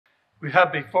We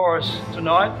have before us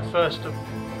tonight the first of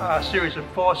a series of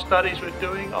 4 studies we're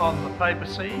doing on the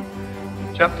papacy.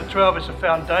 Chapter 12 is a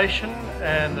foundation,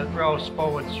 and it rolls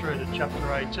forward through to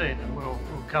chapter 18, and we'll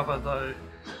cover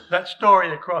that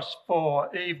story across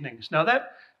 4 evenings. Now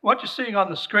what you're seeing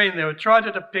on the screen there, we're trying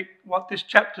to depict what this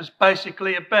chapter is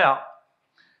basically about.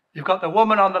 You've got the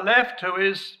woman on the left who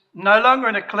is no longer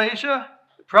an ecclesia,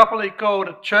 properly called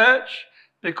a church,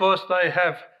 because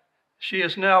she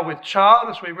is now with child,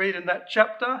 as we read in that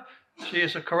chapter. She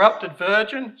is a corrupted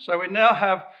virgin. So we now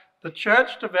have the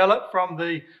church developed from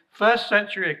the 1st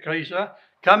century ecclesia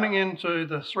coming into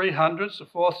the 300s, the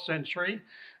 4th century.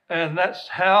 And that's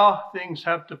how things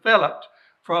have developed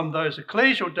from those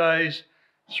ecclesial days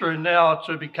through now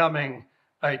to becoming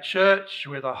a church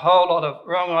with a whole lot of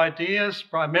wrong ideas,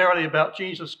 primarily about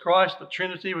Jesus Christ. The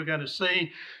Trinity, we're going to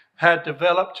see, had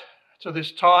developed to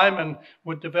this time and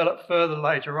would develop further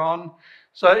later on.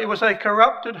 So it was a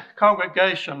corrupted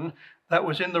congregation that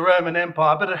was in the Roman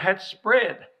Empire, but it had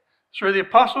spread through the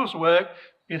apostles' work.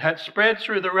 It had spread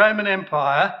through the Roman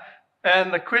Empire,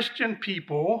 and the Christian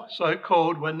people,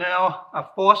 so-called, were now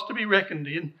forced to be reckoned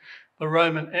in the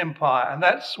Roman Empire. And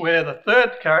that's where the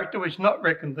third character, which is not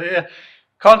reckoned there,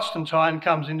 Constantine,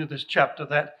 comes into this chapter.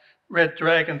 That red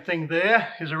dragon thing there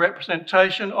is a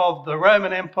representation of the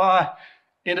Roman Empire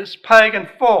in its pagan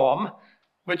form,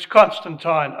 which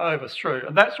Constantine overthrew.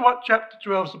 And that's what chapter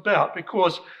 12 is about,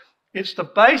 because it's the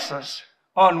basis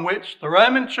on which the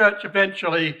Roman Church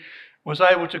eventually was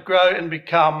able to grow and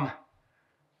become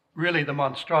really the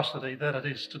monstrosity that it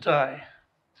is today.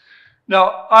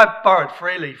 Now, I've borrowed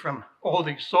freely from all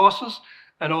these sources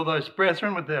and all those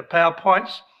brethren with their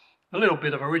PowerPoints. A little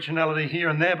bit of originality here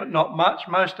and there, but not much.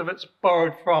 Most of it's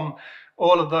borrowed from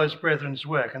all of those brethren's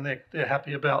work, and they're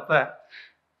happy about that.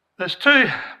 There's 2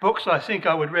 books I think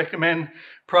I would recommend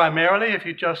primarily if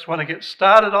you just want to get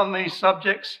started on these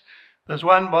subjects. There's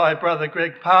one by Brother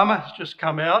Greg Palmer. It's just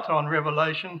come out on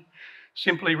Revelation,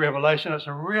 simply Revelation. It's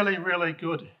a really, really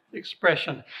good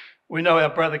expression. We know our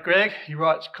Brother Greg. He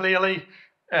writes clearly,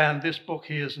 and this book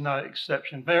here is no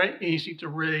exception. Very easy to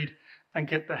read and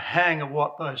get the hang of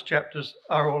what those chapters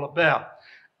are all about.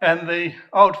 And the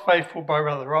Old Faithful by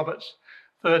Brother Roberts,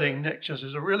 13 lectures,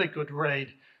 is a really good read,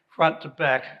 front to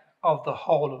back, of the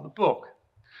whole of the book.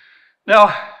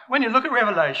 Now, when you look at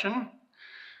Revelation,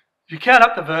 if you count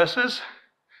up the verses,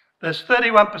 there's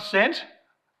 31%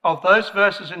 of those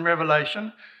verses in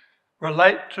Revelation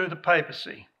relate to the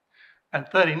papacy, and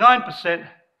 39%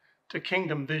 to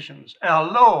kingdom visions.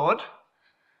 Our Lord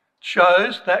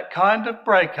chose that kind of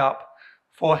breakup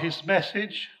for his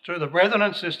message to the brethren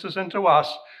and sisters and to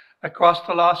us across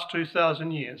the last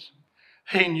 2,000 years.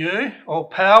 He knew all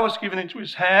power was given into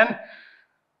his hand,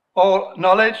 all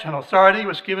knowledge and authority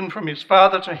was given from his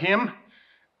Father to him,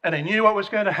 and he knew what was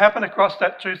going to happen across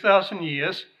that 2,000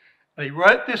 years. And he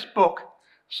wrote this book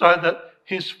so that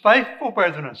his faithful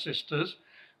brethren and sisters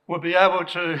would be able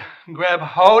to grab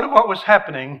hold of what was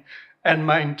happening and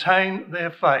maintain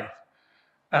their faith.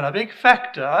 And a big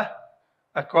factor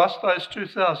across those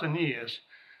 2,000 years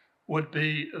would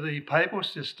be the papal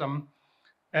system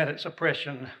and its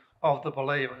oppression of the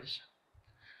believers.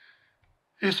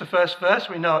 Here's the first verse.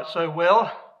 We know it so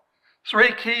well.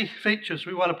 3 key features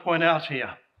we want to point out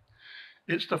here.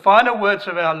 It's the final words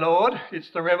of our Lord.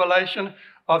 It's the revelation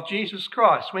of Jesus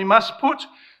Christ. We must put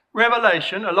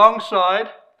Revelation alongside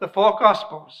the 4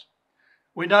 Gospels.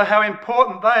 We know how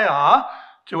important they are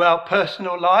to our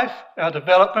personal life, our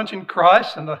development in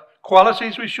Christ, and the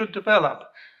qualities we should develop.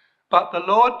 But the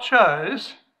Lord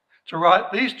chose to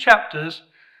write these chapters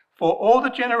for all the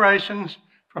generations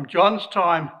from John's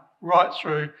time right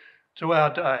through to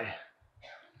our day.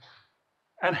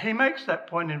 And he makes that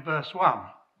point in verse 1.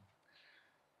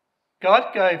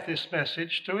 God gave this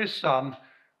message to his Son,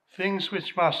 things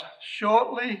which must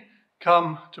shortly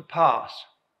come to pass.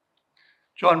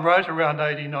 John wrote around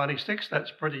AD 96, that's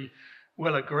pretty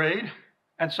well agreed.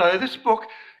 And so this book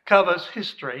covers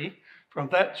history from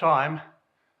that time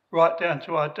right down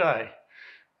to our day.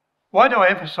 Why do I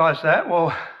emphasise that?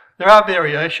 Well, there are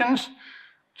variations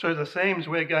to the themes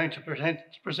we're going to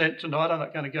present tonight. I'm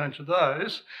not going to go into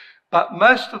those, but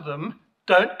most of them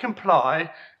don't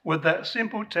comply with that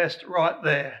simple test right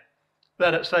there,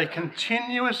 that it's a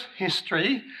continuous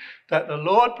history that the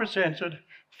Lord presented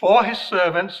for his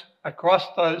servants across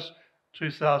those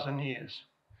 2,000 years.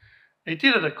 He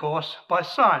did it, of course, by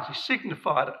signs. He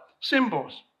signified it,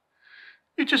 symbols.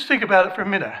 You just think about it for a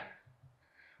minute.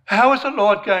 How is the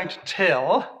Lord going to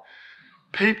tell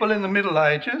people in the Middle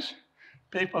Ages,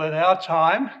 people in our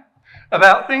time,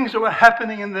 about things that were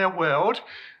happening in their world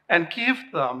and give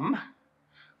them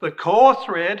the core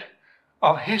thread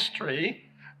of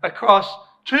history across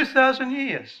 2,000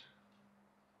 years.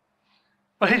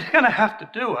 But he's going to have to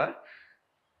do it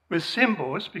with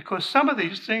symbols because some of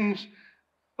these things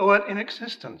weren't in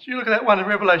existence. You look at that one in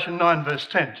Revelation 9 verse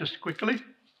 10 just quickly.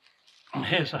 And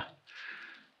here's a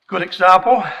good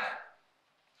example.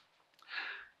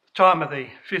 The time of the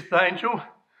fifth angel,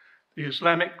 the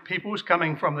Islamic peoples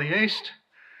coming from the east.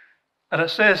 And it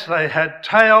says they had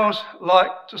tails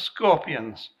like to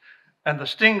scorpions, and the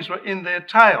stings were in their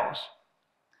tails.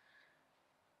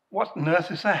 What on earth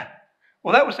is that?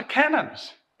 Well, that was the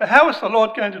cannons. But how is the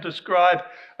Lord going to describe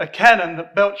a cannon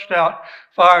that belched out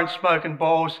fire and smoke and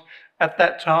balls at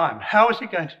that time? How is he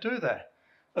going to do that?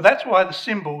 Well, that's why the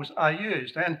symbols are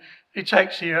used. And he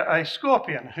takes here a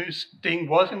scorpion whose sting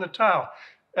was in the tail.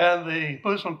 And the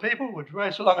Muslim people would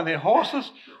race along on their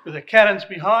horses with their cannons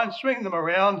behind, swing them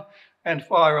around and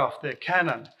fire off their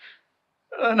cannon.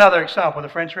 Another example, the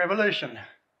French Revolution.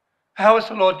 How is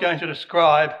the Lord going to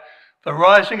describe the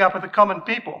rising up of the common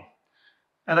people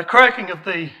and the croaking of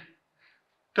the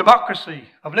democracy,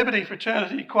 of liberty,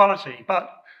 fraternity, equality, but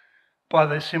by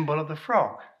the symbol of the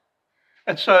frog?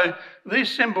 And so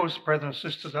these symbols, brothers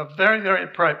and sisters, are very, very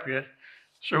appropriate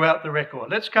throughout the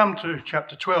record. Let's come to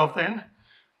chapter 12 then.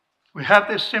 We have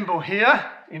this symbol here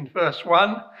in verse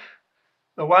 1,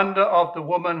 the wonder of the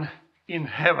woman in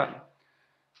heaven.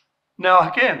 Now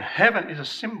again, heaven is a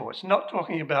symbol. It's not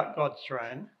talking about God's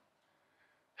throne.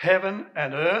 Heaven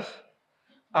and earth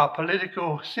are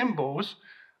political symbols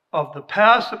of the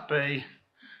powers that be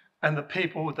and the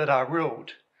people that are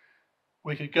ruled.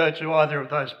 We could go to either of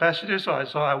those passages,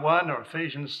 Isaiah 1 or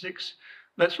Ephesians 6.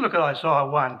 Let's look at Isaiah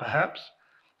 1 perhaps.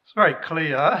 It's very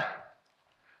clear.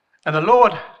 And the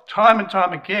Lord, time and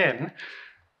time again,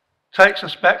 takes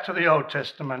us back to the Old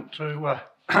Testament to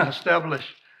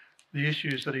establish the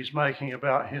issues that he's making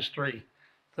about history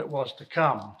that was to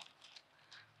come.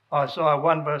 Isaiah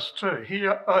 1 verse 2,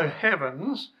 "Hear, O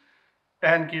heavens,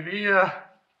 and give ear,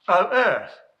 O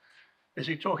earth." Is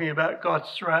he talking about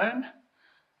God's throne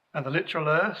and the literal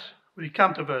earth? When you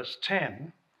come to verse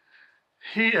 10,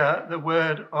 "Hear the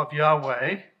word of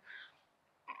Yahweh,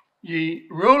 ye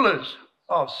rulers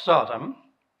of Sodom,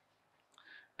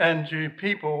 and you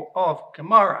people of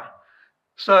Gomorrah."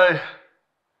 So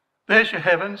there's your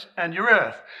heavens and your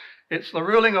earth. It's the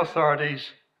ruling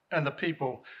authorities and the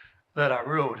people that are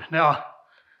ruled. Now,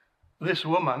 this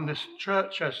woman, this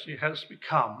church as she has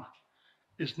become,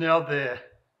 is now there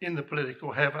in the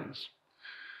political heavens.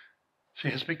 She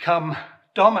has become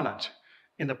dominant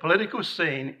in the political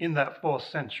scene in that 4th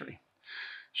century.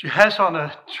 She has on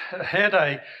her head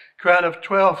a crown of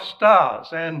 12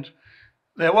 stars, and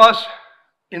there was,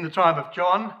 in the time of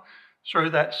John, through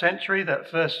that century, that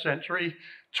 1st century,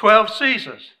 12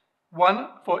 Caesars, one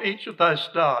for each of those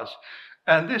stars.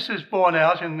 And this is borne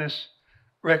out in this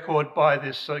record by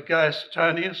this Gaius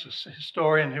Suetonius, a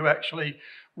historian who actually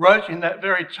wrote in that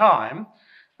very time,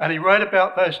 and he wrote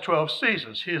about those 12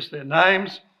 Caesars. Here's their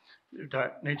names. You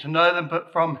don't need to know them,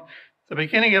 but from the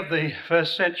beginning of the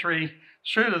 1st century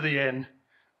through to the end,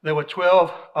 there were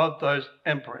 12 of those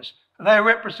emperors. And they are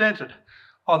represented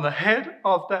on the head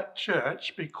of that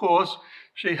church because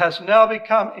she has now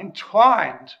become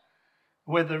entwined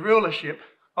with the rulership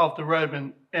of the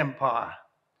Roman Empire.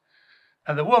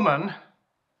 And the woman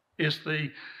is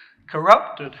the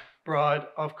corrupted bride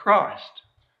of Christ.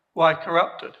 Why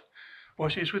corrupted? Well,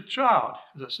 she's with child,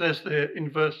 as it says there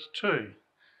in verse 2.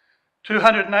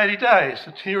 280 days,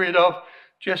 the period of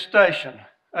gestation.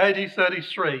 AD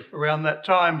 33, around that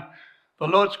time, the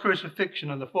Lord's crucifixion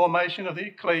and the formation of the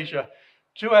ecclesia.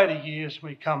 280 years,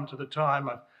 we come to the time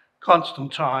of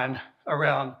Constantine,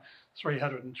 around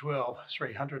 312,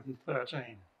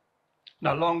 313.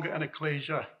 No longer an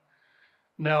ecclesia,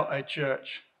 now a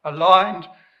church, aligned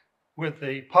with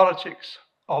the politics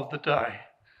of the day.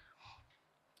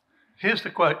 Here's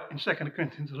the quote in 2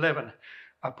 Corinthians 11.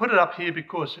 I put it up here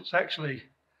because it's actually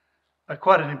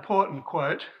quite an important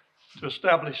quote to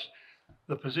establish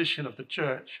the position of the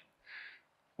church.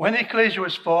 When the ecclesia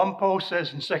was formed, Paul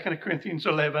says in 2 Corinthians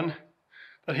 11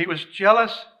 that he was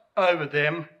jealous over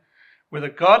them with a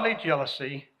godly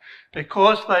jealousy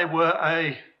because they were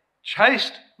a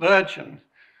chaste virgin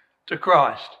to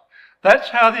Christ. That's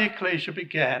how the ecclesia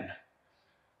began,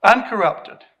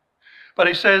 uncorrupted. But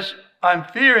he says, I'm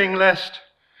fearing lest,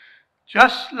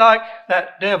 just like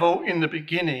that devil in the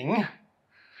beginning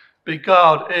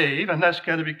beguiled Eve, and that's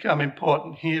going to become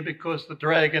important here because the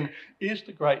dragon is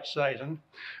the great Satan,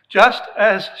 just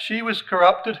as she was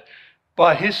corrupted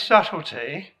by his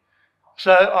subtlety,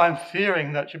 so I'm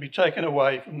fearing that she'll be taken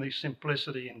away from the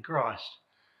simplicity in Christ.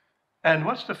 And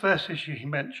what's the first issue he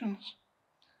mentions?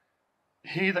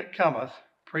 he that cometh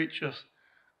preacheth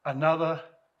another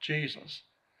Jesus.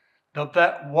 Now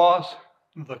that was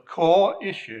the core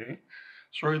issue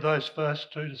through those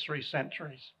first 2 to 3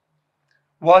 centuries.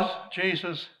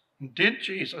 Did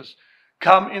Jesus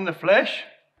come in the flesh?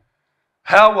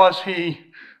 How was he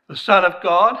the Son of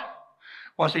God?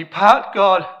 Was he part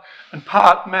God and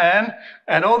part man?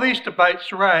 And all these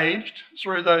debates raged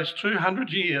through those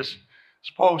 200 years,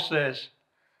 as Paul says.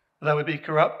 They would be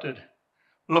corrupted,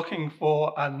 looking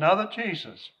for another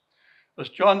Jesus. As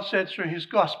John said through his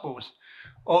Gospels,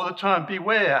 all the time,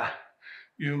 beware,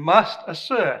 you must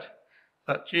assert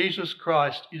that Jesus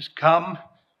Christ is come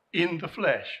in the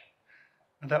flesh.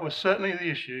 And that was certainly the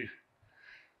issue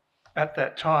at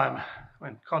that time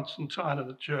when Constantine and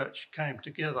the church came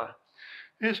together.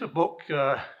 Here's a book,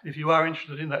 if you are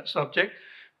interested in that subject.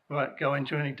 I won't go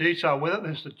into any detail with it.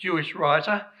 There's a Jewish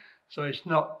writer, so he's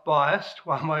not biased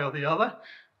one way or the other.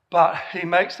 But he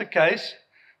makes the case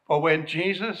for when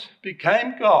Jesus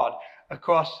became God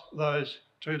across those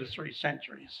 2 to 3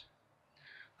 centuries.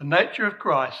 The nature of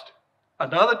Christ,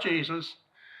 another Jesus,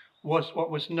 was what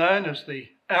was known as the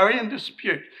Arian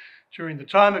dispute during the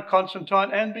time of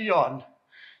Constantine and beyond,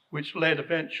 which led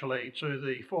eventually to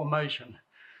the formation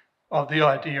of the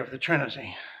idea of the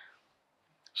Trinity.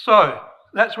 So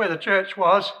that's where the church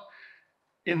was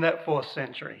in that 4th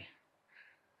century.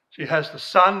 She has the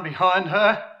Son behind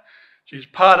her. She's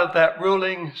part of that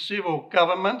ruling civil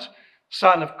government.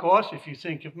 Son, of course, if you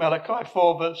think of Malachi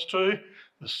 4 verse 2,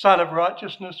 the Son of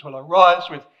Righteousness will arise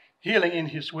with healing in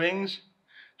his wings.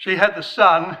 She had the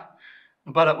Son,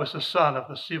 but it was the Son of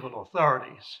the civil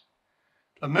authorities.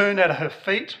 The moon at her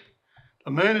feet.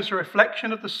 The moon is a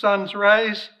reflection of the sun's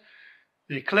rays.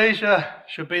 The ecclesia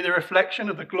should be the reflection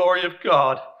of the glory of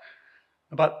God.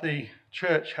 But the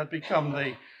church had become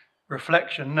the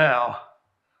reflection now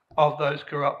of those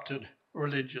corrupted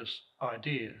religious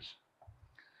ideas.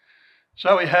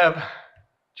 So we have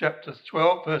chapter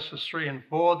 12, verses 3 and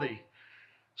 4, the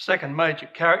second major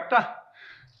character,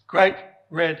 Great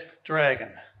Red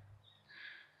Dragon.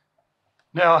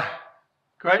 Now,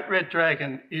 Great Red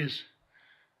Dragon is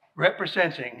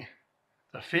representing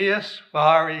the fierce,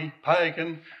 fiery,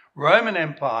 pagan Roman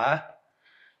Empire,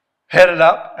 headed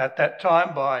up at that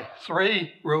time by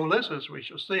 3 rulers, as we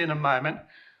shall see in a moment.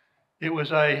 It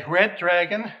was a red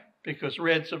dragon because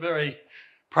red's a very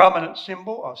prominent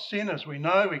symbol of sin, as we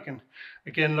know. We can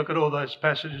again look at all those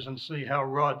passages and see how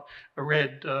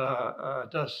red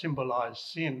does symbolise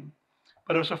sin.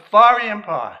 But it was a fiery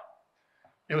empire.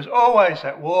 It was always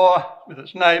at war with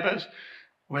its neighbours,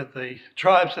 with the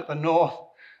tribes at the north.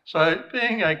 So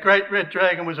being a great red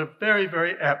dragon was a very,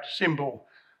 very apt symbol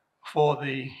for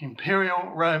the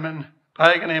imperial Roman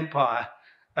pagan empire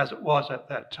as it was at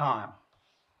that time.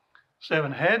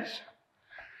 7 heads.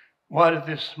 Why did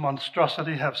this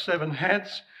monstrosity have 7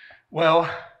 heads? Well,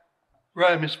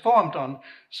 Rome is formed on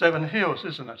 7 hills,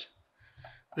 isn't it?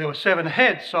 There were 7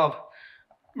 heads of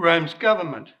Rome's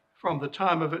government from the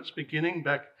time of its beginning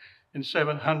back in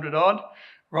 700 odd,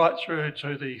 right through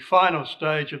to the final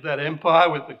stage of that empire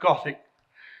with the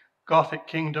Gothic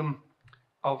kingdom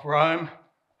of Rome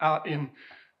in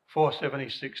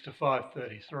 476 to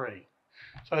 533.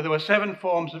 So there were 7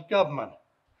 forms of government.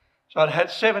 So it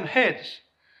had 7 heads,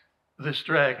 this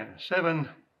dragon, 7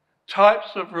 types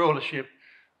of rulership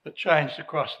that changed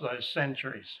across those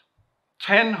centuries.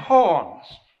 10 horns.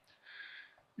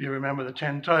 You remember the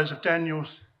 10 toes of Daniel's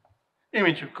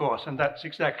image, of course, and that's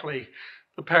exactly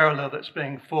the parallel that's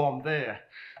being formed there.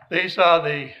 These are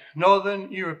the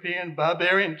northern European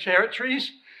barbarian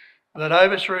territories that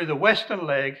overthrew the western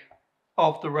leg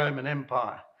of the Roman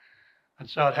Empire. And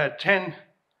so it had 10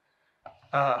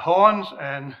 horns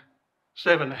and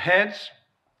 7 heads.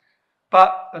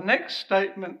 But the next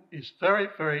statement is very,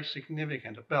 very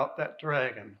significant about that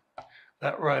dragon,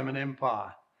 that Roman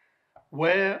Empire.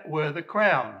 Where were the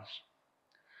crowns?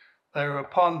 They were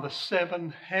upon the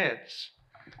 7 heads.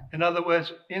 In other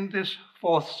words, in this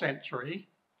 4th century,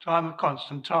 time of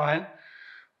Constantine,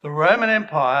 the Roman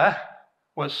Empire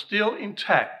was still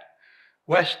intact.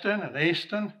 Western and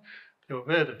Eastern, there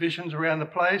were divisions around the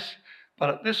place, but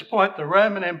at this point the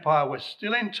Roman Empire was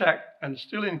still intact and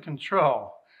still in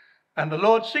control. And the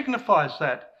Lord signifies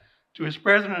that to his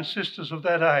brethren and sisters of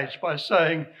that age by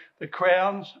saying, the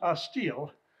crowns are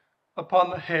still upon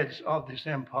the heads of this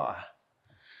empire.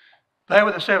 They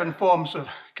were the 7 forms of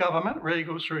government,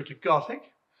 regal through to Gothic.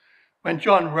 When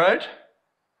John wrote,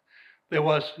 there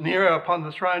was Nero upon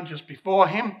the throne just before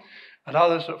him and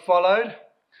others that followed.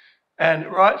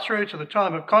 And right through to the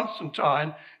time of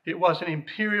Constantine, it was an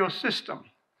imperial system.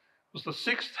 It was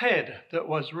the 6th head that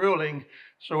was ruling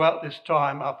throughout this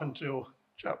time up until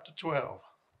chapter 12.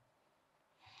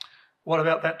 What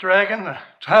about that dragon? The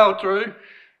tail drew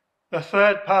the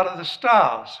third part of the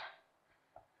stars.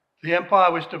 The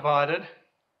empire was divided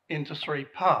into 3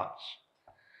 parts.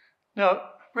 Now,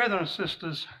 brethren and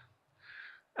sisters,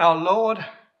 our Lord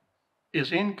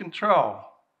is in control.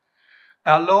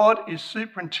 Our Lord is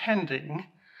superintending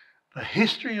the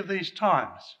history of these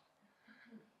times.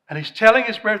 And he's telling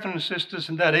his brethren and sisters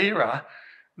in that era,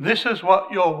 this is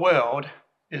what your world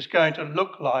is going to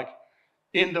look like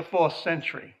in the 4th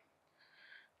century.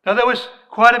 Now, there was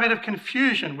quite a bit of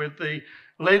confusion with the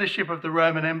leadership of the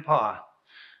Roman Empire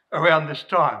around this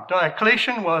time.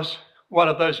 Diocletian was one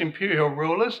of those imperial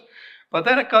rulers, but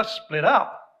then it got split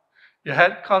up. You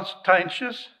had Constantine,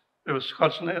 who was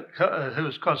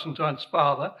Constantine's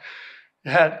father.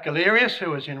 You had Galerius,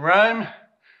 who was in Rome,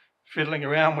 fiddling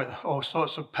around with all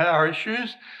sorts of power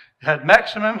issues. You had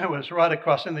Maximum, who was right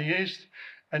across in the east,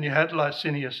 and you had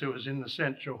Licinius, who was in the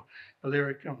central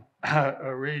Illyricum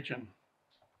region.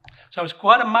 So it was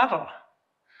quite a muddle.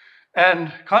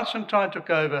 And Constantine took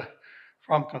over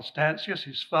from Constantius,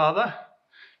 his father.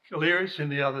 Galerius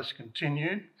and the others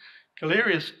continued.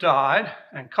 Galerius died,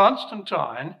 and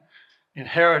Constantine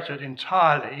inherited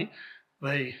entirely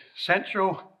the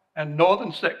central and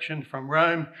northern section from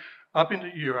Rome up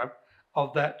into Europe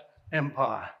of that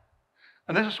empire.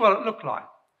 And this is what it looked like.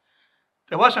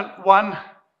 There wasn't one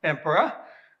emperor,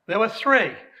 there were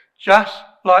 3, just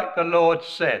like the Lord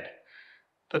said.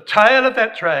 The tail of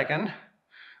that dragon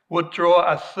would draw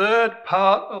a third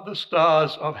part of the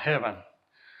stars of heaven.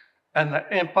 And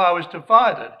the empire was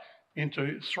divided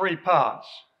into 3 parts.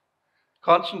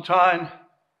 Constantine,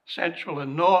 central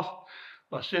and north,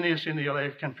 Licinius in the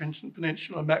Illyrian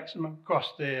Peninsula, Maximum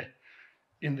across there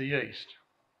in the east.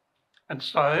 And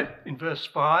so, in verse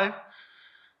 5,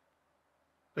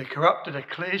 the corrupted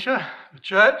ecclesia, the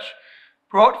church,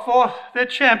 brought forth their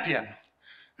champion,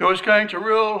 who was going to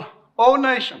rule all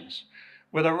nations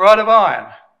with a rod of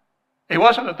iron. He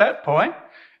wasn't at that point.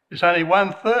 It's only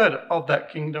 1/3 of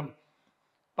that kingdom.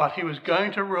 But he was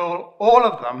going to rule all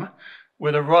of them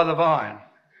with a rod of iron.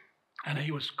 And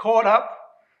he was caught up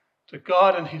to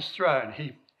God and his throne.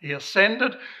 He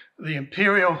ascended the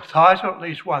imperial title, at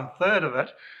least 1/3 of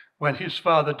it, when his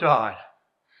father died.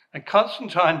 And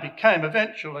Constantine became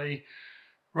eventually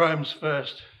Rome's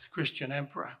first Christian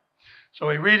emperor. So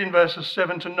we read in verses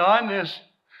 7 to 9, there's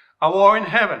a war in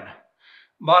heaven.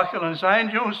 Michael and his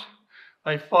angels,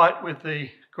 they fight with the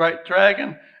great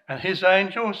dragon and his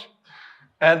angels,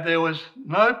 and there was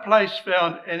no place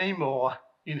found anymore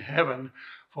in heaven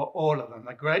for all of them.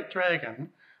 The great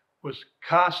dragon was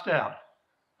cast out.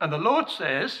 And the Lord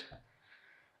says,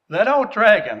 that old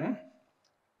dragon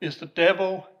is the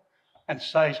devil and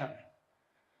Satan.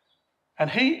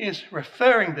 And he is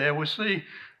referring there, we'll see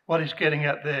what he's getting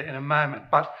at there in a moment.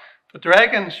 But the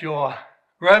dragon's your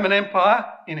Roman Empire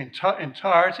in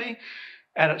entirety,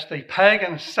 and it's the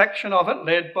pagan section of it,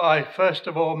 led by, first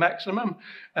of all, Maximum,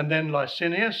 and then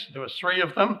Licinius. There were 3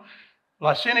 of them.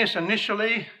 Licinius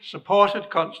initially supported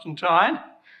Constantine,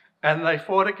 and they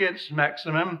fought against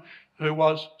Maximum, who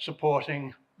was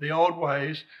supporting the old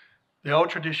ways, the old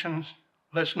traditions.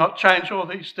 Let's not change all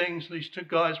these things. These 2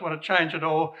 guys want to change it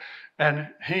all.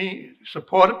 And he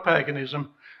supported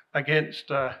paganism against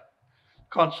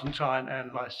Constantine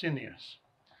and Licinius.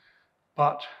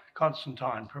 But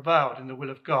Constantine prevailed in the will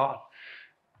of God.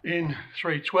 In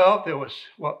 312, there was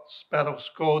what's battles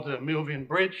called the Milvian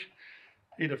Bridge.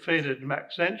 He defeated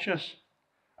Maxentius.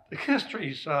 The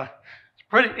history's it's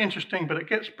pretty interesting, but it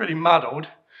gets pretty muddled.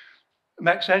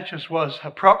 Maxentius was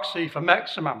a proxy for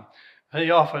Maximum. He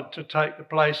offered to take the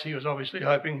place. He was obviously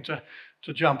hoping to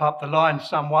jump up the line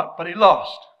somewhat, but he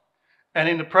lost. And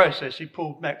in the process, he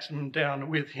pulled Maximum down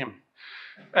with him.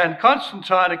 And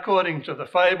Constantine, according to the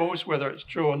fables, whether it's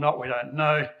true or not, we don't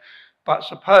know, but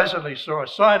supposedly saw a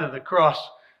sign of the cross,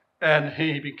 and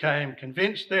he became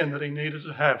convinced then that he needed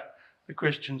to have the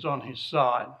Christians on his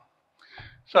side.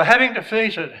 So having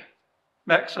defeated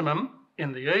Maximum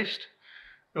in the east,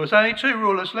 there was only 2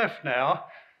 rulers left now,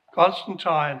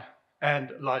 Constantine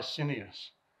and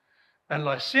Licinius. And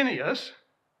Licinius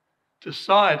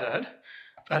decided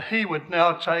that he would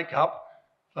now take up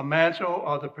the mantle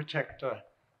of the protector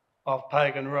of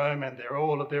pagan Rome and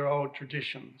all of their old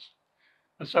traditions.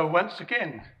 And so once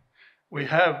again, we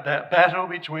have that battle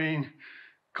between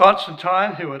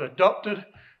Constantine, who had adopted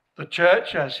the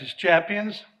church as his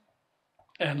champions,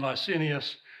 and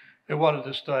Licinius, who wanted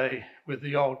to stay with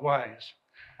the old ways.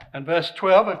 And verse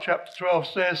 12 of chapter 12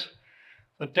 says,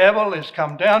 the devil is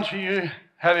come down to you,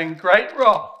 having great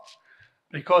wrath,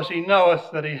 because he knoweth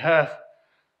that he hath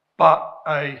but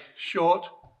a short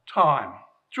time.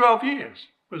 12 years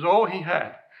was all he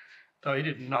had, though he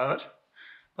didn't know it.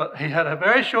 But he had a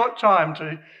very short time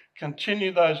to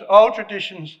continue those old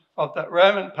traditions of that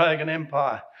Roman pagan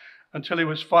empire until he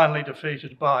was finally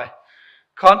defeated by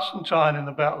Constantine in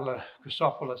the Battle of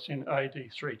Christadelphian in AD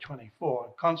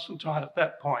 324. Constantine at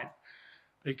that point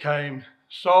became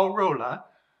sole ruler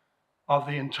of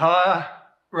the entire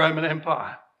Roman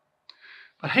Empire.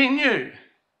 But he knew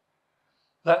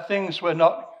that things were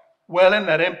not well in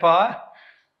that empire.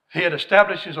 He had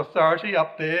established his authority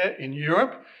up there in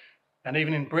Europe and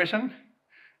even in Britain,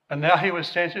 and now he was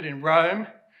centred in Rome,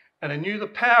 and he knew the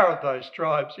power of those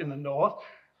tribes in the north,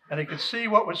 and he could see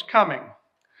what was coming.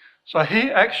 So he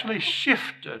actually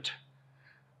shifted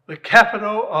the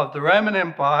capital of the Roman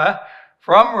Empire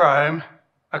from Rome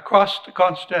across to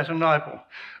Constantinople,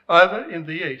 over in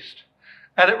the east.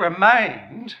 And it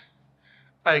remained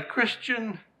a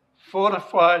Christian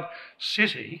fortified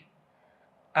city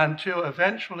until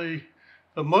eventually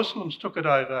the Muslims took it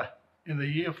over in the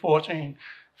year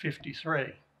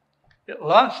 1453. It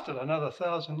lasted another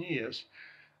 1,000 years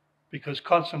because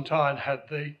Constantine had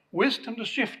the wisdom to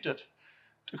shift it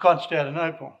to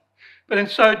Constantinople. But in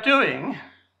so doing,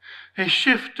 he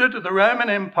shifted the Roman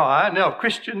Empire, now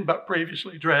Christian but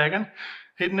previously dragon,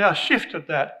 he'd now shifted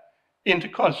that into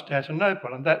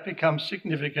Constantinople, and that becomes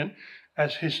significant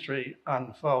as history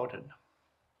unfolded.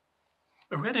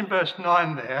 I read in verse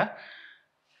 9 there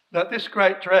that this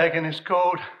great dragon is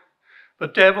called the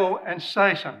devil and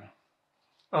Satan.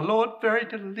 The Lord very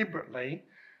deliberately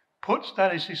puts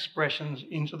those expressions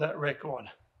into that record.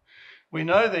 We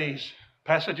know these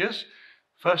passages.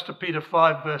 1 Peter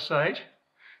 5 verse 8,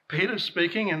 Peter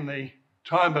speaking in the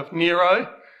time of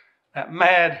Nero, that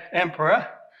mad emperor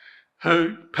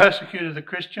who persecuted the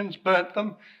Christians, burnt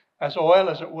them as oil,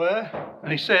 as it were.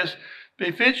 And he says,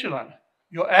 be vigilant.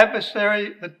 Your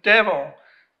adversary, the devil,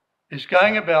 is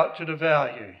going about to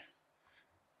devour you.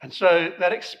 And so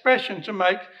that expression to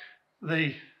make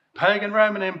the pagan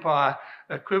Roman Empire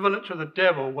equivalent to the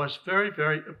devil was very,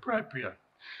 very appropriate.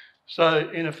 So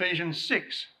in Ephesians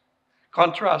 6,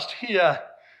 contrast here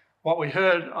what we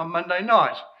heard on Monday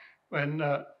night when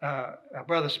our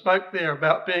brother spoke there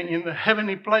about being in the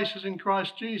heavenly places in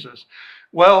Christ Jesus.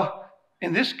 Well,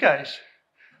 in this case,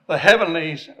 the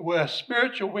heavenlies were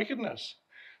spiritual wickedness,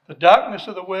 the darkness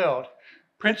of the world,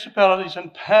 principalities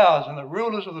and powers and the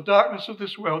rulers of the darkness of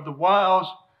this world, the wiles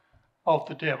of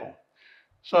the devil.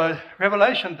 So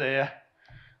Revelation there,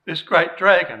 this great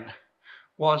dragon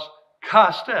was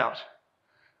cast out,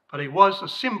 but he was the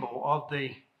symbol of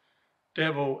the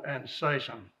devil and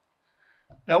Satan.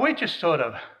 Now we're just sort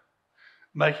of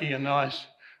making a nice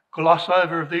gloss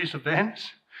over of these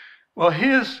events. Well,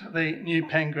 here's the New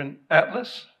Penguin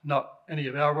Atlas, not any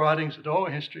of our writings at all,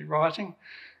 history writing,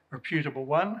 reputable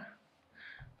one.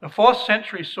 The 4th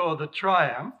century saw the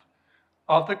triumph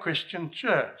of the Christian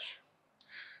church.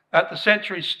 At the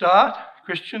century's start,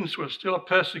 Christians were still a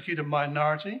persecuted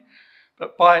minority,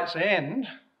 but by its end,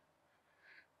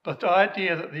 the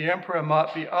idea that the emperor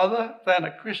might be other than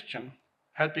a Christian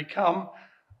had become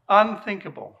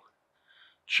unthinkable.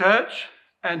 Church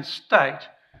and state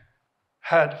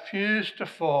had fused to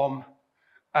form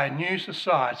a new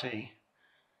society,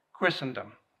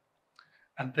 Christendom,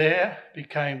 and there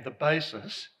became the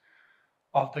basis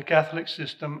of the Catholic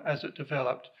system as it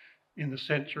developed in the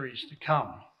centuries to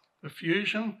come. The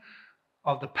fusion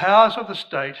of the powers of the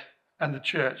state and the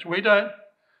church. We don't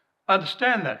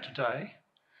understand that today.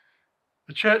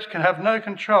 The church can have no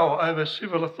control over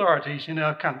civil authorities in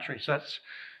our countries. That's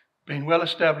been well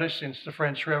established since the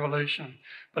French Revolution.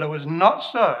 But it was not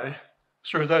so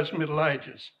through those Middle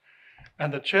Ages.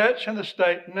 And the church and the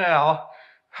state now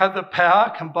have the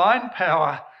power, combined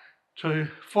power, to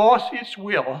force its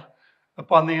will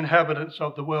upon the inhabitants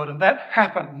of the world. And that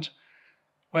happened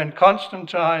when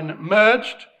Constantine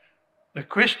merged the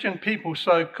Christian people,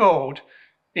 so-called,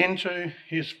 into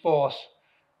his force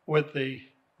with the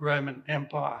Roman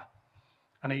Empire.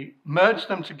 And he merged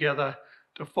them together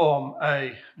to form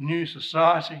a new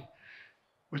society,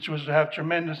 which was to have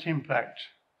tremendous impact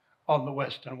on the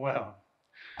Western world.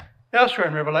 Elsewhere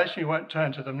in Revelation, you won't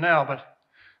turn to them now, but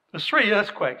there's 3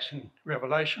 earthquakes in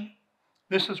Revelation.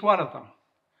 This is one of them.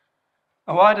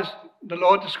 And why does the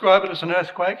Lord describe it as an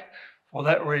earthquake? For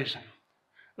that reason.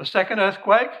 The second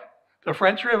earthquake, the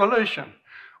French Revolution.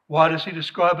 Why does he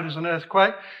describe it as an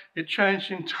earthquake? It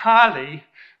changed entirely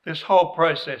this whole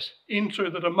process into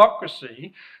the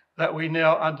democracy that we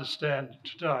now understand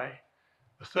today.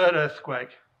 The third earthquake,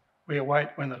 we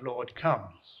await when the Lord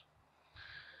comes.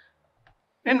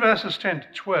 In verses 10 to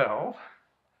 12,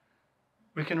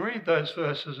 we can read those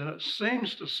verses and it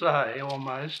seems to say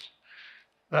almost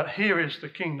that here is the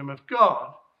kingdom of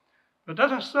God. But it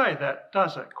doesn't say that,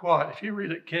 does it, quite? If you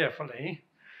read it carefully,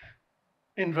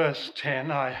 in verse 10,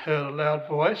 I heard a loud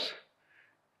voice,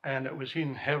 and it was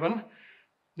in heaven.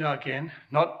 Now again,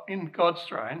 not in God's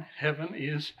throne. Heaven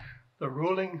is the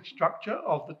ruling structure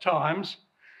of the times.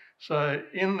 So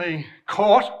in the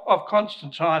court of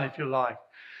Constantine, if you like,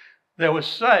 there was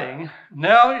saying,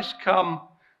 now is come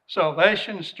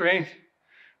salvation, strength,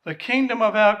 the kingdom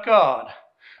of our God.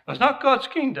 It's not God's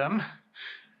kingdom,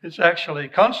 it's actually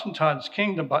Constantine's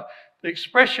kingdom, but the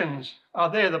expressions are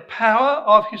there, the power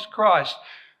of his Christ.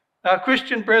 Our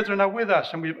Christian brethren are with us,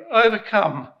 and we've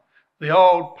overcome the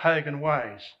old pagan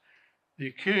ways. The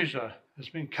accuser has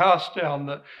been cast down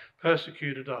that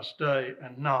persecuted us day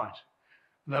and night.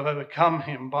 And they've overcome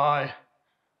him by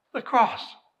the cross,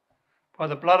 by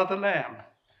the blood of the Lamb,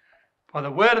 by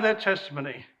the word of their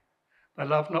testimony. They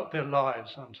love not their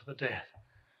lives unto the death.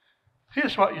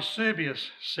 Here's what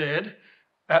Eusebius said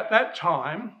at that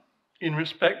time in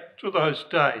respect to those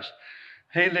days.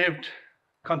 He lived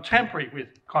contemporary with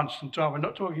Constantine. We're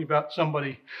not talking about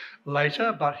somebody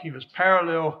later, but he was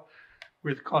parallel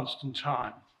with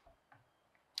Constantine.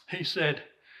 He said,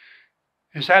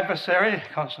 his adversary,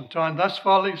 Constantine, thus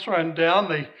finally thrown down,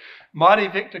 the mighty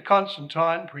victor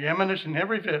Constantine, preeminent in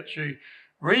every virtue,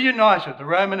 reunited the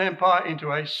Roman Empire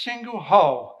into a single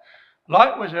whole.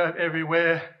 Light was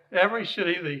everywhere, every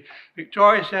city. The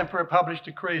victorious emperor published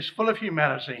decrees full of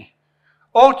humanity.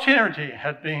 All tyranny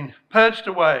had been purged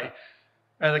away,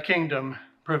 and the kingdom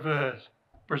preserved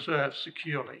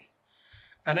securely.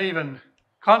 And even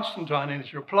Constantine, in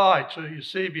his reply to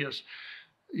Eusebius,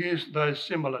 used those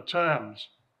similar terms.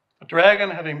 The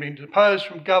dragon, having been deposed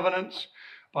from governance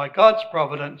by God's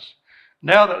providence,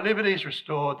 now that liberty is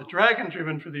restored, the dragon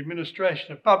driven for the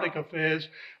administration of public affairs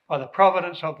by the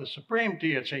providence of the supreme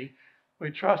deity, we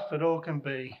trust that all can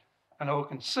be and all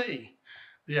can see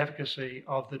the efficacy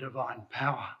of the divine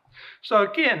power. So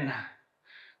again,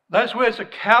 those words are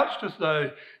couched as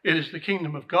though it is the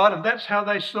kingdom of God, and that's how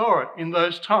they saw it in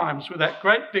those times with that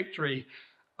great victory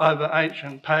over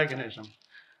ancient paganism.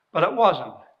 But it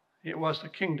wasn't. It was the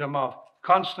kingdom of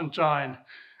Constantine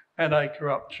and a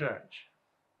corrupt church.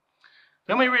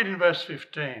 Then we read in verse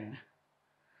 15,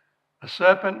 a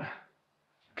serpent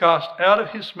cast out of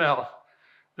his mouth,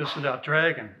 this is our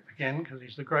dragon again, because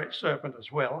he's the great serpent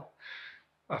as well,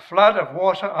 a flood of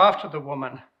water after the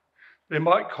woman, that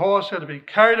might cause her to be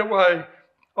carried away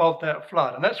of that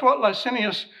flood. And that's what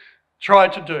Licinius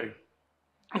tried to do.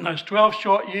 In those 12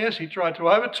 short years, he tried to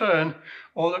overturn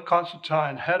all that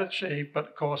Constantine had achieved, but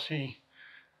of course he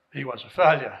was a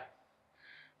failure.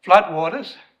 Flood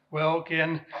waters, well,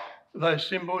 again, those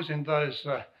symbols in those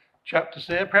chapters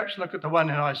there. Perhaps look at the one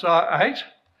in Isaiah 8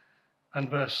 and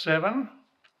verse 7.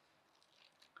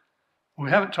 We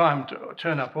haven't time to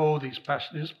turn up all these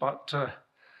passages, but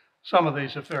some of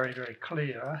these are very, very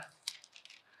clear.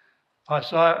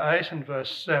 Isaiah 8 and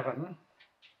verse 7.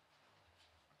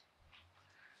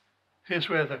 Here's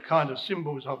where the kind of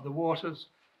symbols of the waters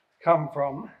come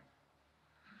from.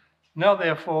 Now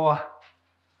therefore,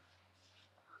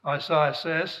 Isaiah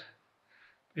says,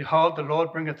 behold, the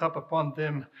Lord bringeth up upon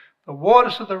them the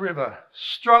waters of the river,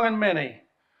 strong and many.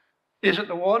 Is it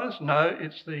the waters? No,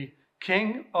 it's the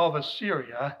king of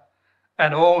Assyria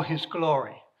and all his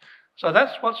glory. So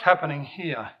that's what's happening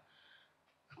here.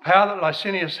 The power that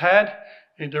Licinius had,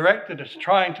 he directed as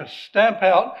trying to stamp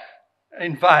out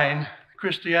in vain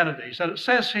Christianity. So it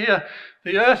says here,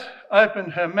 the earth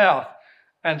opened her mouth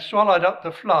and swallowed up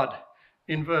the flood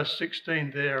in verse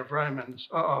 16 there of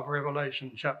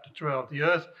Revelation chapter 12. The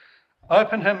earth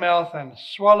opened her mouth and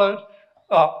swallowed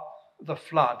up the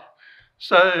flood.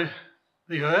 So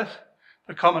the earth,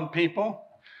 the common people,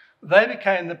 they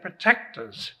became the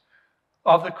protectors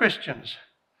of the Christians.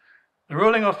 The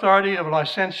ruling authority of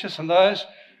Licentius and those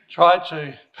tried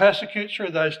to persecute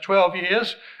through those 12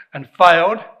 years and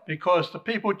failed because the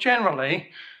people generally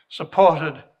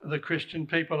supported the Christian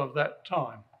people of that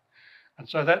time. And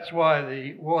so that's why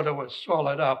the water was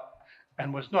swallowed up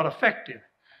and was not effective.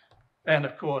 And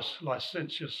of course,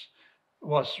 Licentius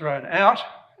was thrown out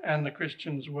and the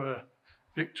Christians were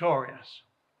victorious.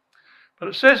 But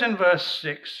it says in verse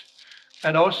 6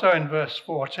 and also in verse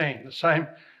 14, the same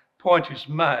point is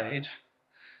made,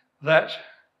 that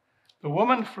the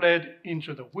woman fled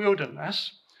into the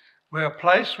wilderness where a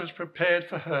place was prepared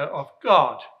for her of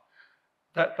God,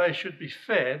 that they should be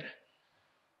fed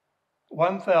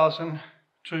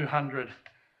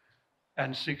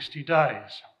 1,260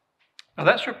 days. Now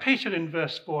that's repeated in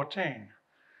verse 14.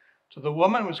 So the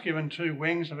woman was given 2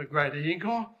 wings of a great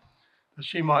eagle, that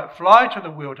she might fly to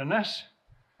the wilderness,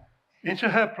 into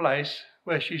her place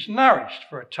where she's nourished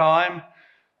for a time,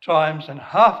 times and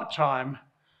half a time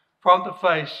from the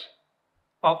face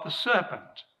of the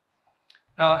serpent.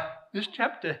 Now, this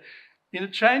chapter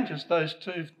interchanges those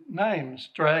two names,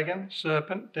 dragon,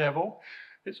 serpent, devil.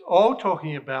 It's all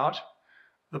talking about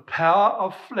the power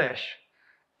of flesh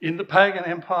in the pagan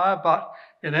empire, but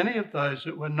in any of those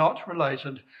that were not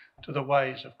related to the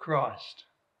ways of Christ.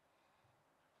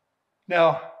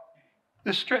 Now,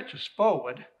 this stretches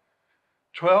forward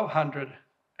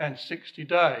 1,260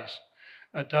 days.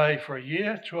 A day for a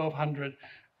year,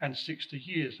 1,260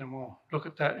 years, and we'll look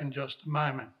at that in just a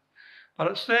moment.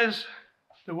 But it says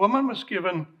the woman was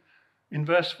given, in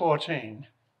verse 14,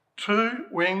 2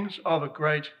 wings of a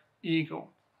great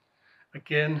eagle.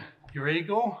 Again, your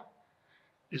eagle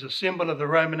is a symbol of the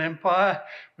Roman Empire.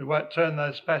 We won't turn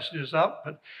those passages up,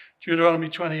 but Deuteronomy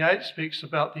 28 speaks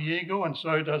about the eagle, and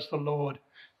so does the Lord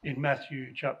in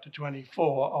Matthew chapter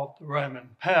 24 of the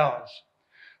Roman powers.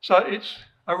 So it's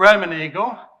a Roman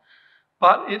eagle,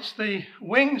 but it's the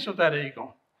wings of that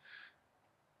eagle.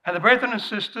 And the brethren and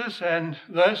sisters and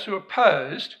those who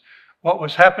opposed what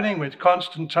was happening with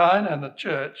Constantine and the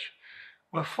church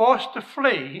were forced to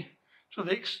flee to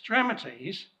the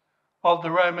extremities of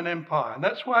the Roman Empire. And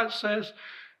that's why it says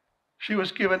she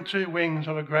was given 2 wings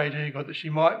of a great eagle, that she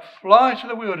might fly to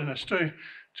the wilderness, to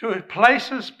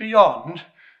places beyond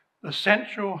the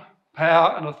central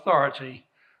power and authority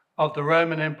of the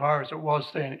Roman Empire as it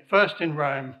was then, first in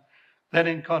Rome, then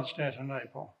in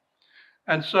Constantinople.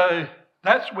 And so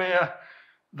that's where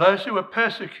those who were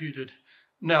persecuted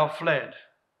now fled.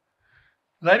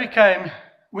 They became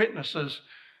witnesses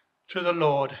to the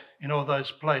Lord in all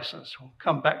those places. We'll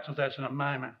come back to that in a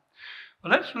moment.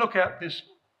 But let's look at this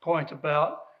point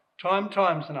about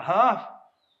times and a half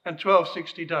and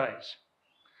 1260 days.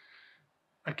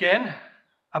 Again,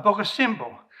 a book of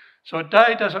symbol. So a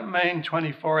day doesn't mean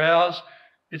 24 hours,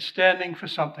 it's standing for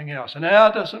something else. An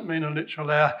hour doesn't mean a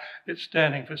literal hour, it's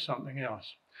standing for something else.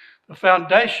 The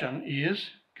foundation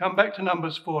is, come back to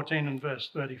Numbers 14 and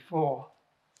verse 34.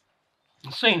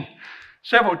 It's seen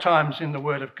several times in the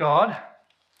Word of God.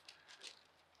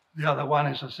 The other one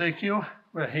is Ezekiel,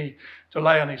 where he to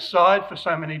lay on his side for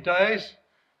so many days,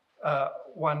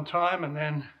 one time, and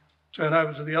then turn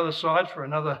over to the other side for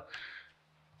another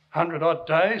 100 odd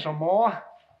days or more.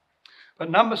 But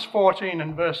Numbers 14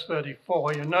 and verse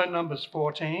 34, you know Numbers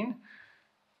 14,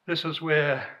 this is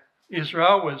where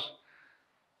Israel was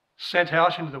sent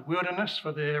out into the wilderness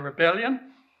for their rebellion.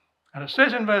 And it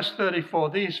says in verse 34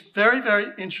 these very,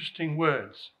 very interesting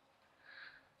words.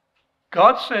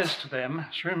 God says to them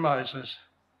through Moses,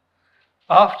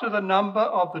 after the number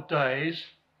of the days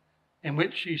in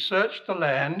which ye searched the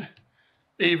land,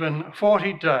 even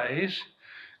 40 days,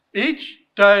 each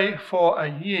day for a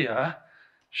year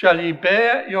shall ye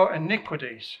bear your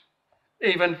iniquities,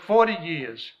 even 40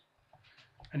 years,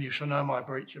 and you shall know my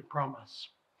breach of promise.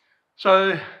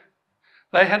 So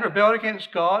they had rebelled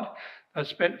against God. They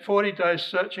spent 40 days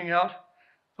searching out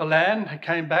the land. They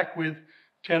came back with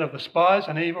 10 of the spies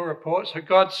and evil reports. So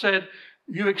God said,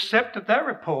 you accepted that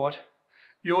report.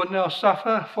 You will now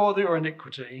suffer for your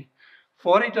iniquity.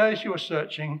 40 days you were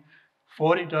searching.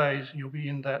 40 days you'll be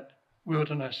in that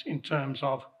wilderness in terms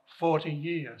of 40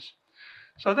 years.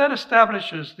 So that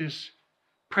establishes this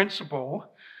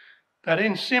principle that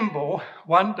in symbol,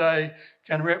 one day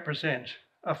can represent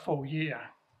a full year.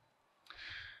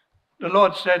 The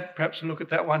Lord said, perhaps we'll look at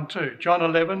that one too. John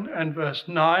 11 and verse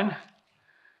 9,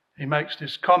 he makes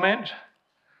this comment,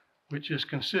 which is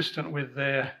consistent with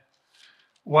their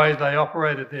way they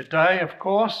operated their day, of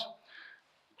course.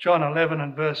 John 11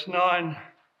 and verse 9,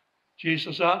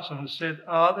 Jesus answered and said,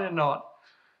 are there not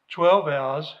 12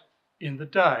 hours in the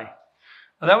day?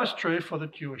 Now that was true for the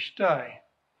Jewish day.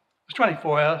 It's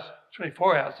 24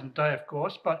 hours in a day, of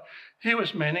course, but he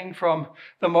was meaning from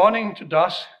the morning to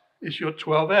dusk is your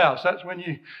 12 hours. That's when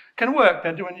you can work,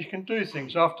 that's when you can do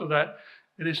things. After that,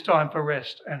 it is time for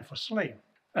rest and for sleep.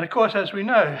 And of course, as we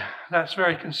know, that's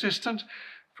very consistent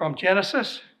from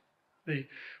Genesis. The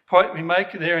point we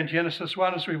make there in Genesis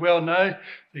 1, as we well know,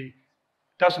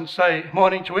 doesn't say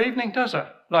morning to evening, does it?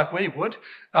 Like we would.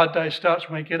 Our day starts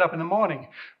when we get up in the morning.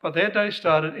 But their day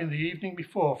started in the evening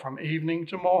before, from evening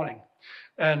to morning.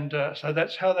 And so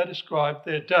that's how they described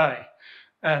their day.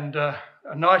 And a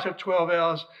night of 12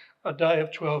 hours, a day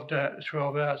of 12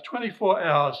 hours, 24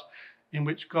 hours in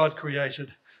which God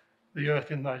created the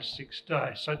earth in those 6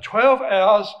 days. So 12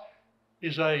 hours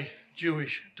is a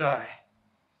Jewish day.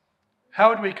 How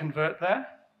would we convert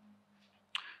that?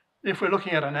 If we're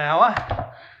looking at an hour,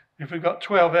 if we've got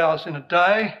 12 hours in a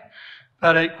day,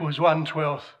 that equals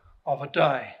 1/12 of a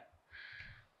day.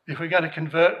 If we're going to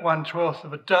convert 1/12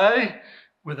 of a day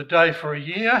with a day for a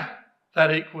year,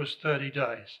 that equals 30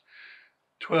 days.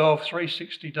 12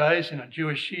 360 days in a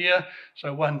Jewish year,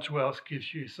 so 1/12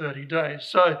 gives you 30 days.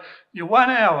 So your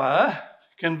 1 hour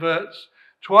converts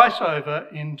twice over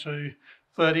into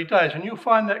 30 days, and you'll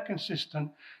find that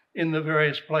consistent in the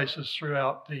various places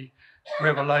throughout the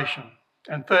Revelation.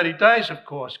 And 30 days, of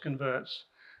course, converts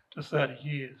to 30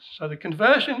 years. So the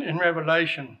conversion in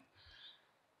Revelation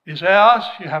is ours.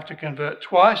 You have to convert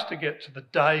twice to get to the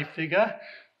day figure,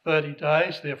 30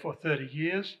 days, therefore 30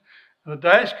 years. The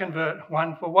days convert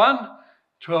 1 for 1,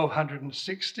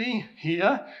 1260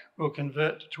 here will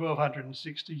convert to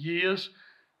 1260 years.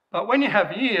 But when you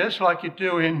have years, like you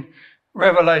do in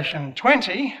Revelation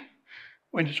 20,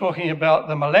 when you're talking about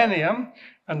the millennium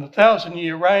and the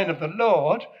 1,000-year reign of the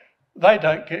Lord, they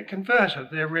don't get converted.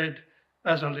 They're read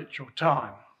as a literal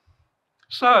time.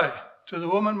 So, to the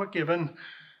woman were given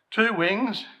 2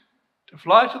 wings to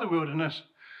fly to the wilderness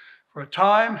for a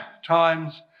time,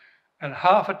 times, and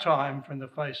half a time from the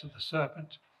face of the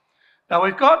serpent. Now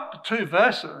we've got the 2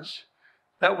 verses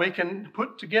that we can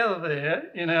put together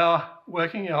there in our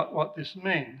working out what this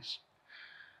means.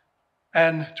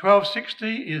 And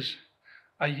 1260 is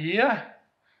a year,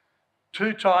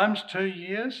 2 times 2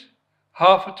 years,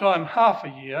 half a time, half a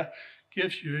year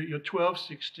gives you your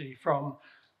 1260 from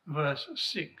verse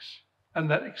 6. And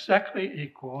that exactly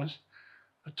equals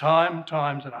the time,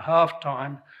 times, and a half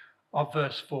time of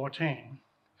verse 14.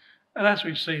 And as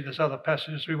we see, there's other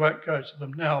passages, we won't go to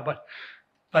them now, but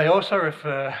they also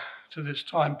refer to this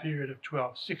time period of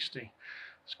 1260.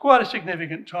 It's quite a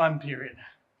significant time period.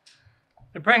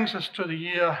 It brings us to the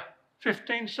year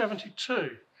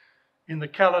 1572 in the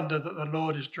calendar that the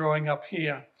Lord is drawing up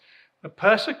here. The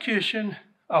persecution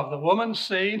of the woman's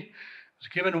seed was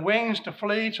given wings to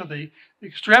flee to the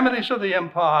extremities of the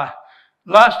empire,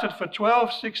 lasted for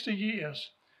 1260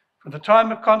 years. From the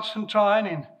time of Constantine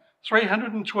in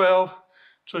 312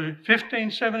 to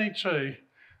 1572,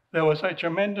 there was a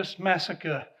tremendous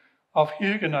massacre of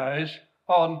Huguenots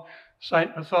on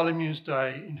St. Bartholomew's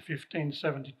Day in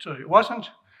 1572. It wasn't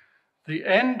the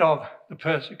end of the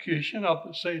persecution of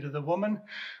the seed of the woman,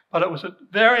 but it was a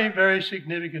very, very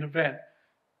significant event.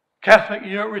 Catholic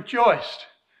Europe rejoiced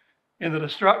in the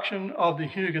destruction of the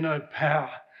Huguenot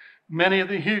power. Many of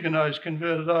the Huguenots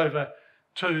converted over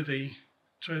to the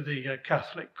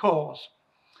Catholic cause.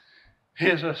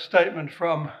 Here's a statement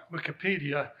from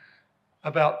Wikipedia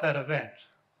about that event.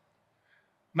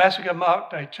 Massacre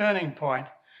marked a turning point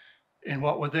in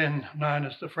what were then known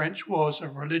as the French Wars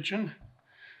of Religion.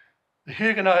 The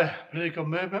Huguenot political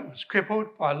movement was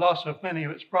crippled by loss of many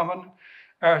of its prominent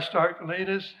aristocratic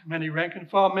leaders. Many rank and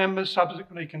file members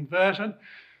subsequently converted.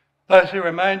 Those who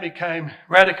remained became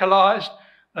radicalised.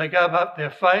 They gave up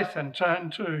their faith and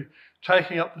turned to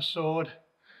taking up the sword.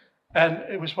 And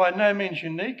it was by no means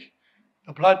unique.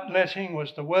 The bloodletting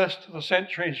was the worst of the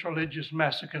century's religious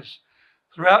massacres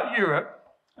throughout Europe.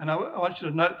 And I want you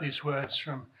to note these words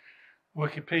from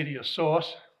Wikipedia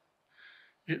source.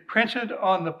 It printed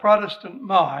on the Protestant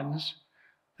minds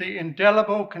the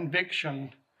indelible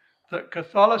conviction that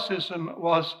Catholicism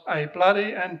was a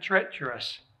bloody and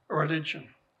treacherous religion.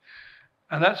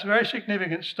 And that's a very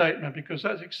significant statement because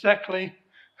that's exactly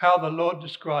how the Lord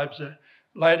describes it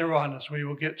later on as we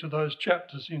will get to those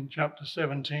chapters in chapter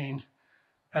 17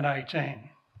 and 18.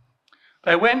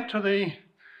 They went to the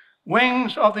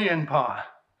wings of the empire.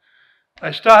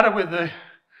 They started with the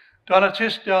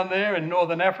Donatists down there in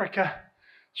northern Africa,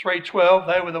 312.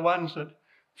 They were the ones that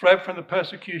fled from the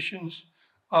persecutions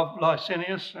of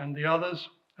Licinius and the others,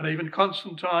 and even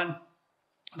Constantine.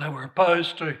 They were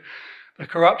opposed to the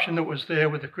corruption that was there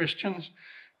with the Christians,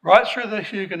 right through the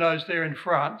Huguenots there in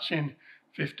France in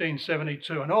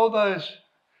 1572. And all those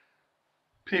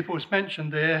peoples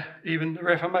mentioned there, even the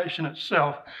Reformation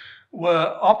itself,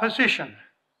 were opposition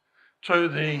to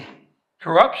the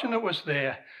corruption that was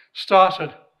there,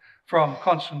 started from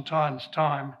Constantine's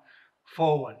time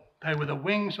forward. They were the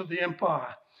wings of the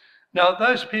empire. Now,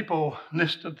 those people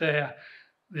listed there,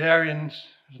 the Arians,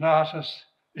 Donatists,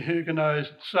 the Huguenots,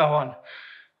 and so on,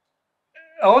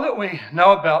 all that we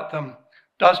know about them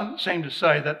doesn't seem to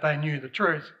say that they knew the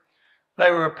truth. They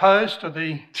were opposed to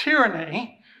the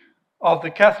tyranny of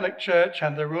the Catholic Church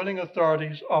and the ruling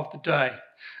authorities of the day,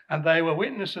 and they were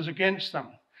witnesses against them.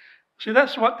 See,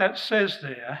 that's what that says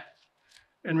there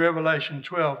in Revelation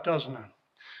 12, doesn't it?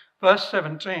 Verse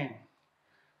 17,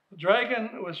 the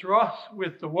dragon was wroth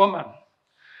with the woman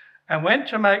and went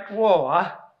to make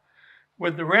war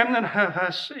with the remnant of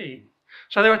her seed.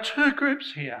 So there are 2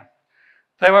 groups here.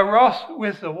 They were wroth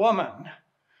with the woman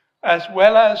as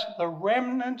well as the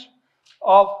remnant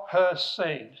of her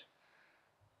seed.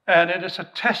 And it is a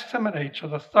testimony to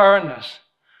the thoroughness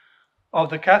of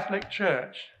the Catholic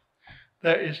Church.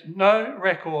 There is no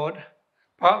record,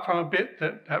 apart from a bit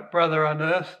that brother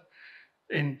unearthed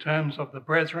in terms of the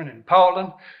brethren in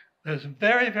Poland, there's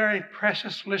very, very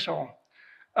precious little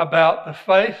about the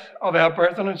faith of our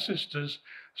brethren and sisters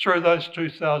through those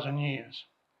 2,000 years.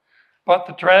 But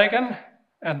the dragon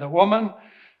and the woman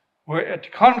were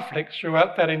at conflict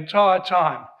throughout that entire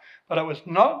time. But it was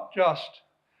not just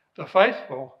the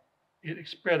faithful, it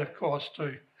spread, of course,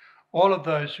 to all of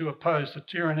those who opposed the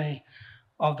tyranny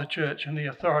of the church and the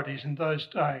authorities in those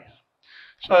days.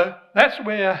 So that's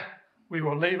where we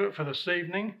will leave it for this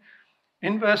evening.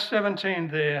 In verse 17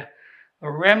 there, the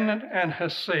remnant and her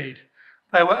seed,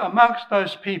 they were amongst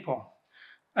those people.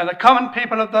 And the common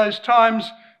people of those times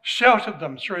sheltered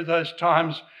them through those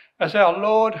times as our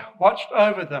Lord watched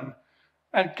over them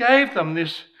and gave them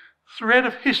this thread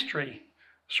of history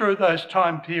through those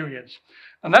time periods.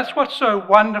 And that's what's so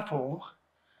wonderful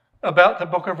about the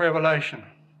book of Revelation.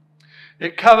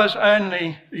 It covers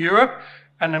only Europe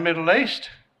and the Middle East.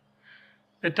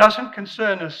 It doesn't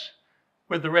concern us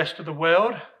with the rest of the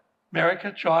world,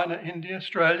 America, China, India,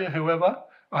 Australia, whoever,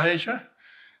 Asia.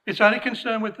 It's only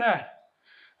concerned with that.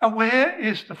 And where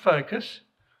is the focus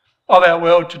of our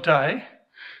world today?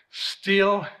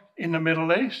 Still in the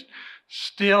Middle East,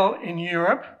 still in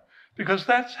Europe, because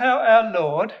that's how our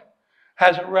Lord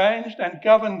has arranged and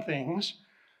governed things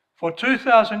for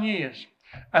 2,000 years.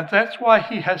 And that's why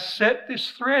he has set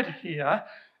this thread here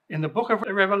in the book of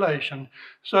Revelation,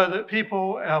 so that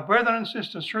people, our brethren and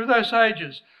sisters through those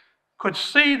ages, could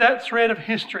see that thread of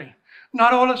history.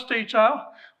 Not all its detail,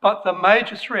 but the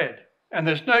major thread. And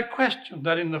there's no question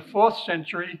that in the 4th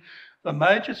century, the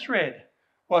major thread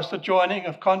was the joining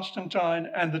of Constantine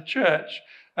and the church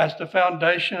as the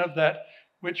foundation of that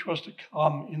which was to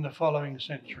come in the following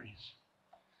centuries.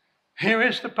 Here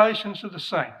is the patience of the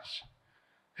saints.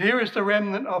 Here is the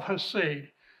remnant of her seed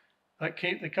that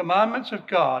keep the commandments of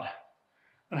God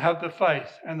and have the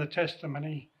faith and the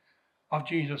testimony of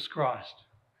Jesus Christ.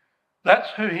 That's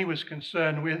who he was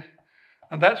concerned with,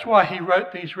 and that's why he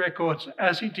wrote these records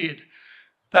as he did,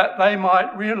 that they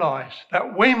might realize,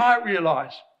 that we might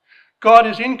realize, God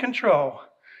is in control.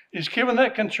 He's given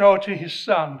that control to his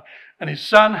Son, and his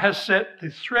Son has set the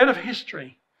thread of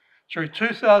history through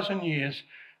 2,000 years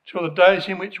till the days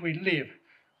in which we live,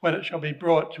 when it shall be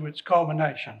brought to its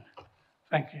culmination.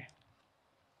 Thank you.